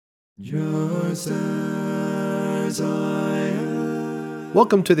Just as I am.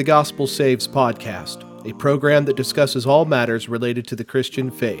 Welcome to the Gospel Saves podcast, a program that discusses all matters related to the Christian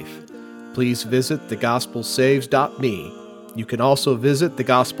faith. Please visit thegospelsaves.me. You can also visit The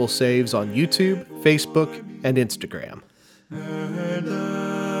Gospel Saves on YouTube, Facebook, and Instagram. And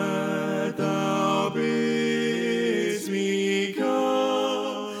that thou bidst me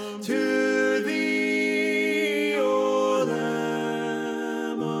come to thee, O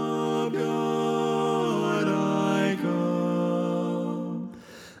Lamb of God, I come.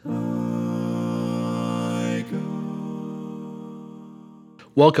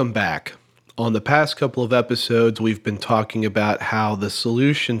 Welcome back. On the past couple of episodes, we've been talking about how the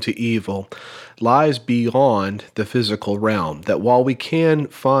solution to evil lies beyond the physical realm. That while we can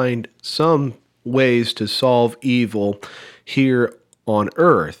find some ways to solve evil here on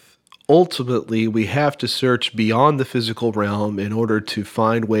earth, ultimately we have to search beyond the physical realm in order to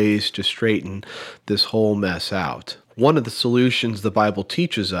find ways to straighten this whole mess out. One of the solutions the Bible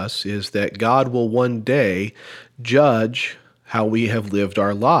teaches us is that God will one day judge how we have lived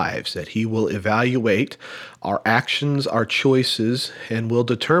our lives, that He will evaluate our actions, our choices, and will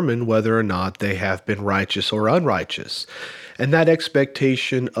determine whether or not they have been righteous or unrighteous. And that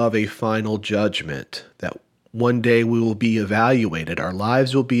expectation of a final judgment, that one day we will be evaluated, our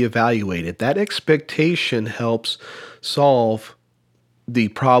lives will be evaluated, that expectation helps solve the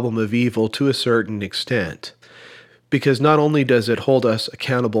problem of evil to a certain extent. Because not only does it hold us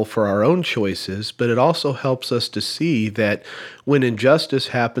accountable for our own choices, but it also helps us to see that when injustice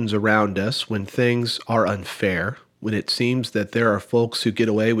happens around us, when things are unfair, when it seems that there are folks who get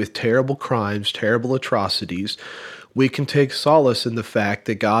away with terrible crimes, terrible atrocities, we can take solace in the fact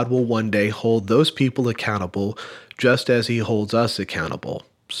that God will one day hold those people accountable just as He holds us accountable.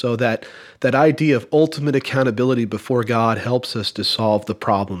 So that idea of ultimate accountability before God helps us to solve the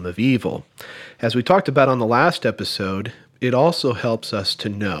problem of evil. As we talked about on the last episode, it also helps us to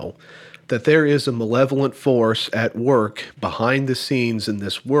know that there is a malevolent force at work behind the scenes in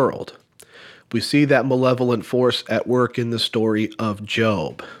this world. We see that malevolent force at work in the story of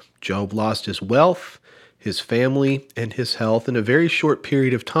Job. Job lost his wealth, his family, and his health in a very short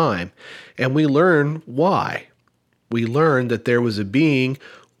period of time, and we learn why. We learn that there was a being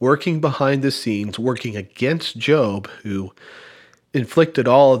working behind the scenes, working against Job, who inflicted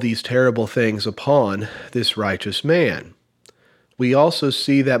all of these terrible things upon this righteous man. We also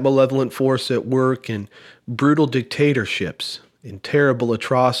see that malevolent force at work in brutal dictatorships, in terrible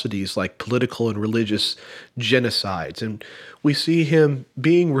atrocities like political and religious genocides. And we see him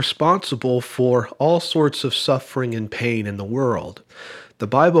being responsible for all sorts of suffering and pain in the world. The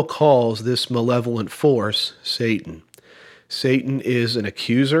Bible calls this malevolent force Satan. Satan is an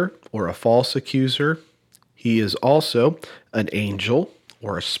accuser or a false accuser. He is also an angel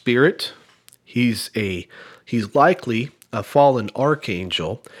or a spirit. He's likely a fallen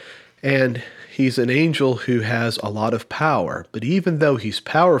archangel, and he's an angel who has a lot of power. But even though he's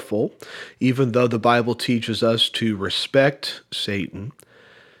powerful, even though the Bible teaches us to respect Satan,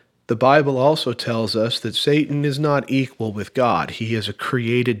 the Bible also tells us that Satan is not equal with God. He is a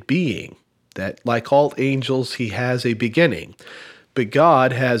created being, that like all angels, he has a beginning. But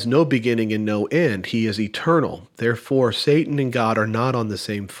God has no beginning and no end. He is eternal. Therefore, Satan and God are not on the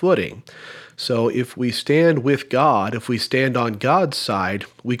same footing. So if we stand with God, if we stand on God's side,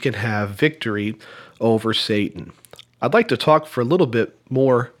 we can have victory over Satan. I'd like to talk for a little bit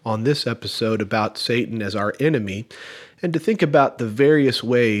more on this episode about Satan as our enemy and to think about the various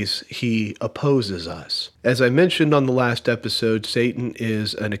ways he opposes us. As I mentioned on the last episode, Satan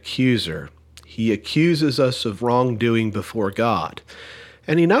is an accuser. He accuses us of wrongdoing before God.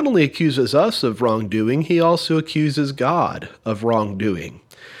 And he not only accuses us of wrongdoing, he also accuses God of wrongdoing.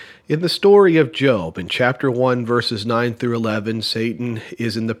 In the story of Job, in chapter 1, verses 9 through 11, Satan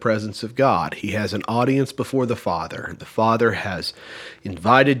is in the presence of God. He has an audience before the Father. The Father has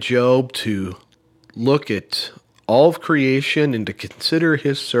invited Job to look at all of creation and to consider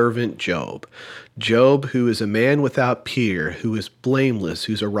his servant Job. Job, who is a man without peer, who is blameless,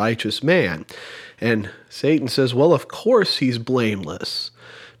 who's a righteous man. And Satan says, well, of course he's blameless,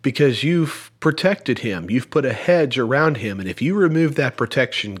 because you've protected him. You've put a hedge around him. And if you remove that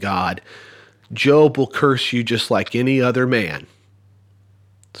protection, God, Job will curse you just like any other man.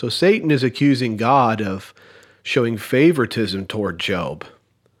 So Satan is accusing God of showing favoritism toward Job.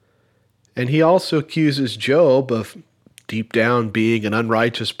 And he also accuses Job of deep down being an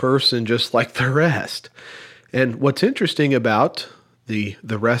unrighteous person just like the rest. And what's interesting about The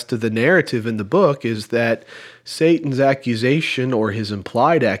rest of the narrative in the book is that Satan's accusation, or his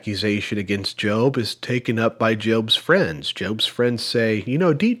implied accusation against Job, is taken up by Job's friends. Job's friends say,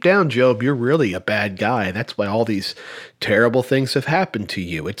 deep down, Job, you're really a bad guy. That's why all these terrible things have happened to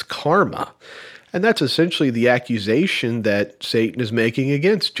you. It's karma. And that's essentially the accusation that Satan is making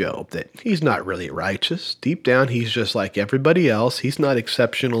against Job, that he's not really righteous. Deep down, he's just like everybody else. He's not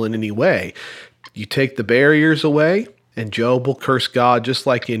exceptional in any way. You take the barriers away, and Job will curse God just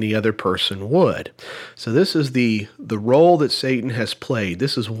like any other person would. So this is the role that Satan has played.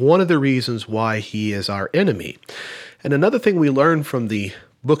 This is one of the reasons why he is our enemy. And another thing we learn from the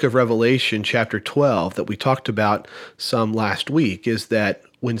book of Revelation, chapter 12, that we talked about some last week, is that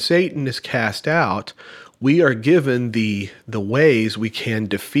when Satan is cast out, we are given the ways we can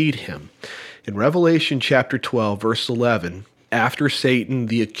defeat him. In Revelation chapter 12, verse 11, after Satan,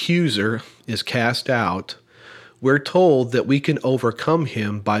 the accuser, is cast out, we're told that we can overcome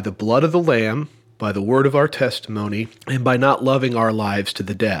him by the blood of the Lamb, by the word of our testimony, and by not loving our lives to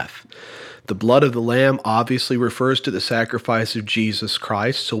the death. The blood of the Lamb obviously refers to the sacrifice of Jesus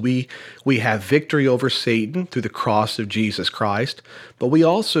Christ, so we have victory over Satan through the cross of Jesus Christ, but we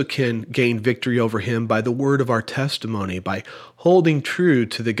also can gain victory over him by the word of our testimony, by holding true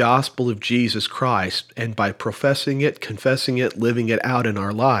to the gospel of Jesus Christ, and by professing it, confessing it, living it out in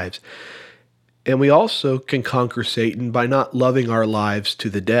our lives. And we also can conquer Satan by not loving our lives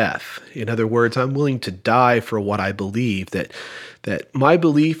to the death. In other words, I'm willing to die for what I believe, that my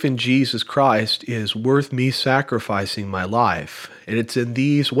belief in Jesus Christ is worth me sacrificing my life. And it's in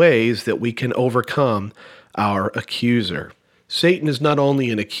these ways that we can overcome our accuser. Satan is not only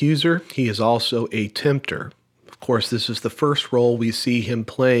an accuser, he is also a tempter. Of course, this is the first role we see him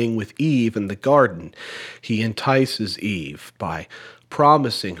playing with Eve in the garden. He entices Eve by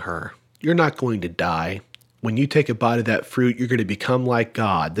promising her, "You're not going to die. When you take a bite of that fruit, you're going to become like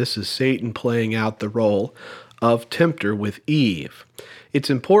God." This is Satan playing out the role of tempter with Eve.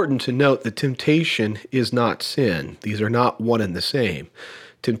 It's important to note that temptation is not sin. These are not one and the same.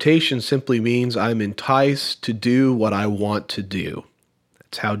 Temptation simply means I'm enticed to do what I want to do.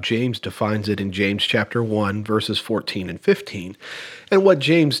 That's how James defines it in James chapter 1, verses 14 and 15. And what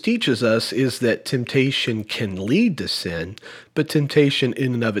James teaches us is that temptation can lead to sin, but temptation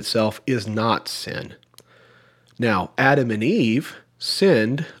in and of itself is not sin. Now, Adam and Eve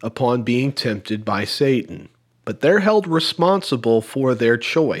sinned upon being tempted by Satan, but they're held responsible for their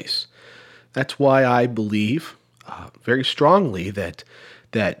choice. That's why I believe very strongly that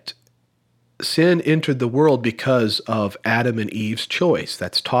sin entered the world because of Adam and Eve's choice.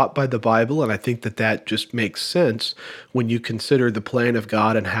 That's taught by the Bible, and I think that just makes sense when you consider the plan of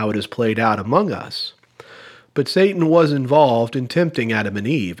God and how it is played out among us. But Satan was involved in tempting Adam and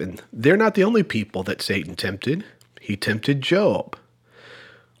Eve, and they're not the only people that Satan tempted. He tempted Job.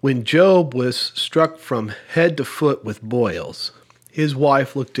 When Job was struck from head to foot with boils, his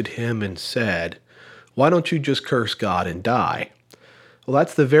wife looked at him and said, "Why don't you just curse God and die?" Well,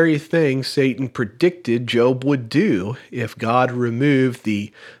 that's the very thing Satan predicted Job would do if God removed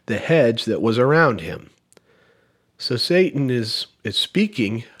the hedge that was around him. So Satan is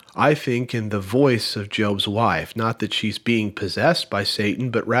speaking, I think, in the voice of Job's wife. Not that she's being possessed by Satan,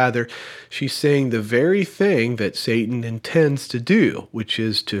 but rather she's saying the very thing that Satan intends to do, which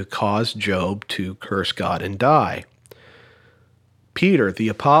is to cause Job to curse God and die. Peter, the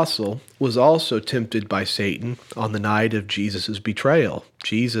apostle, was also tempted by Satan on the night of Jesus' betrayal.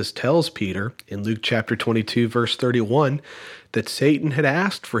 Jesus tells Peter in Luke chapter 22, verse 31, that Satan had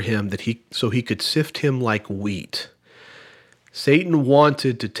asked for him so he could sift him like wheat. Satan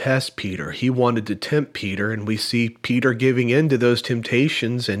wanted to test Peter. He wanted to tempt Peter, and we see Peter giving in to those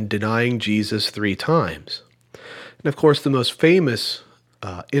temptations and denying Jesus 3 times. And of course, the most famous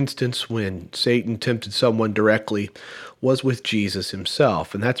instance when Satan tempted someone directly was with Jesus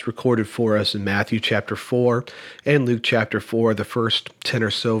himself, and that's recorded for us in Matthew chapter 4 and Luke chapter 4, the first 10 or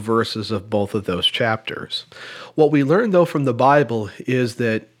so verses of both of those chapters. What we learn, though, from the Bible is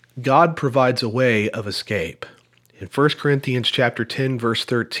that God provides a way of escape. In 1 Corinthians chapter 10, verse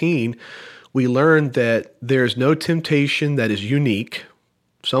 13, we learn that there's no temptation that is unique.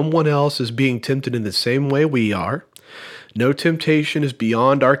 Someone else is being tempted in the same way we are. No temptation is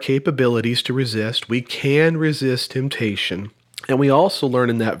beyond our capabilities to resist. We can resist temptation. And we also learn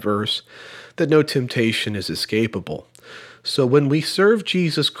in that verse that no temptation is escapable. So when we serve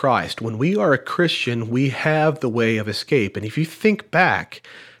Jesus Christ, when we are a Christian, we have the way of escape. And if you think back,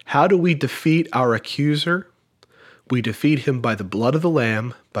 how do we defeat our accuser? We defeat him by the blood of the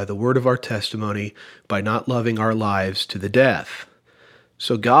Lamb, by the word of our testimony, by not loving our lives to the death.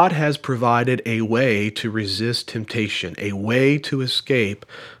 So God has provided a way to resist temptation, a way to escape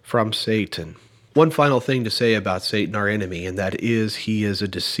from Satan. One final thing to say about Satan, our enemy, and that is he is a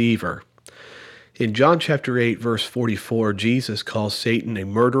deceiver. In John chapter 8, verse 44, Jesus calls Satan a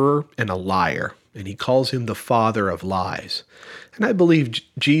murderer and a liar, and he calls him the father of lies. And I believe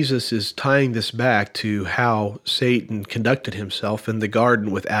Jesus is tying this back to how Satan conducted himself in the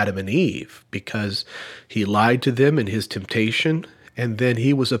garden with Adam and Eve, because he lied to them in his temptation, and then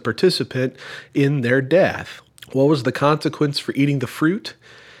he was a participant in their death. What was the consequence for eating the fruit?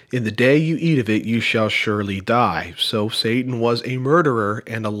 In the day you eat of it, you shall surely die. So Satan was a murderer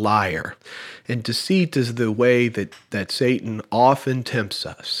and a liar. And deceit is the way that Satan often tempts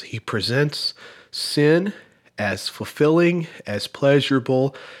us. He presents sin as fulfilling, as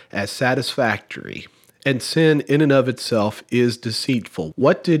pleasurable, as satisfactory. And sin in and of itself is deceitful.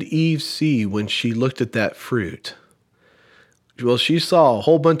 What did Eve see when she looked at that fruit? Well, she saw a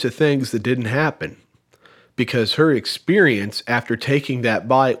whole bunch of things that didn't happen, because her experience after taking that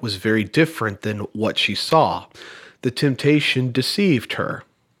bite was very different than what she saw. The temptation deceived her.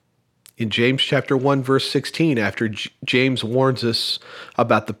 In James chapter 1, verse 16, after James warns us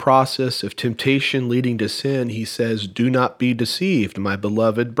about the process of temptation leading to sin, he says, "Do not be deceived, my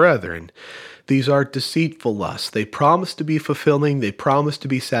beloved brethren. These are deceitful lusts. They promise to be fulfilling, they promise to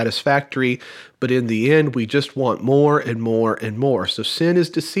be satisfactory, but in the end, we just want more and more and more." So sin is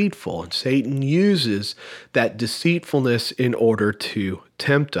deceitful, and Satan uses that deceitfulness in order to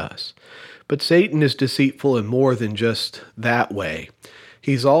tempt us. But Satan is deceitful in more than just that way.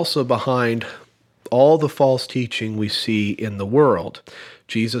 He's also behind all the false teaching we see in the world.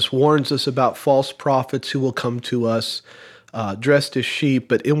 Jesus warns us about false prophets who will come to us dressed as sheep,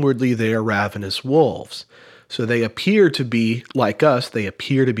 but inwardly they are ravenous wolves. So they appear to be like us. They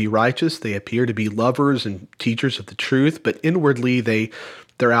appear to be righteous. They appear to be lovers and teachers of the truth, but inwardly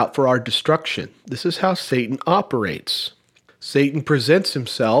they're out for our destruction. This is how Satan operates. Satan presents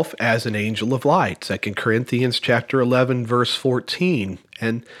himself as an angel of light, 2 Corinthians chapter 11, verse 14.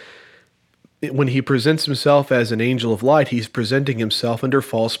 And when he presents himself as an angel of light, he's presenting himself under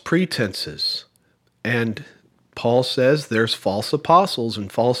false pretenses. And Paul says there's false apostles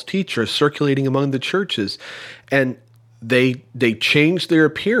and false teachers circulating among the churches, and they change their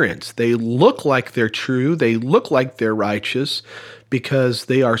appearance. They look like they're true. They look like they're righteous because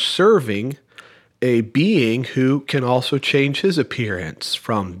they are serving a being who can also change his appearance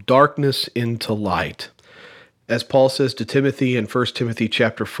from darkness into light. As Paul says to Timothy in 1 Timothy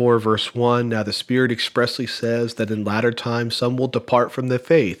chapter 4, verse 1, "Now the Spirit expressly says that in latter times some will depart from the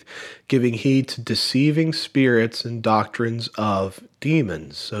faith, giving heed to deceiving spirits and doctrines of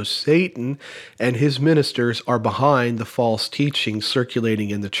demons." So Satan and his ministers are behind the false teaching circulating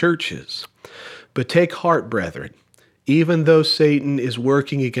in the churches. But take heart, brethren. Even though Satan is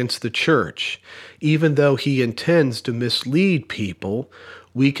working against the church, even though he intends to mislead people,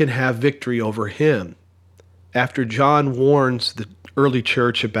 we can have victory over him. After John warns the early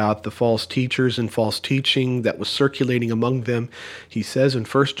church about the false teachers and false teaching that was circulating among them, he says in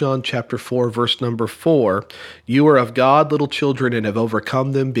 1 John chapter 4, verse number 4, "You are of God, little children, and have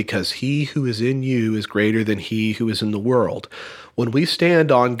overcome them, because he who is in you is greater than he who is in the world." When we stand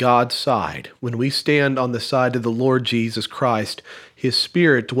on God's side, when we stand on the side of the Lord Jesus Christ, his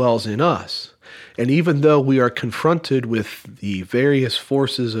Spirit dwells in us. And even though we are confronted with the various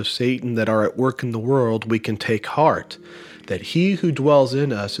forces of Satan that are at work in the world, we can take heart that he who dwells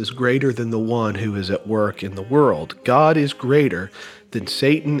in us is greater than the one who is at work in the world. God is greater than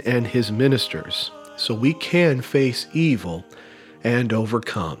Satan and his ministers, so we can face evil and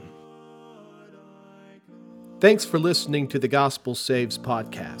overcome. Thanks for listening to the Gospel Saves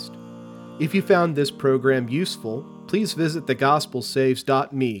podcast. If you found this program useful, please visit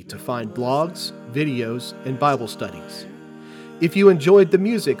thegospelsaves.me to find blogs, videos, and Bible studies. If you enjoyed the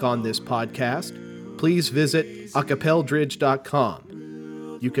music on this podcast, please visit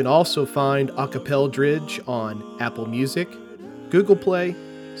acapeldridge.com. You can also find Acapeldridge on Apple Music, Google Play,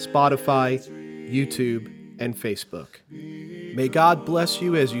 Spotify, YouTube, and Facebook. May God bless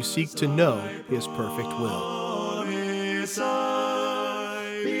you as you seek to know His perfect will.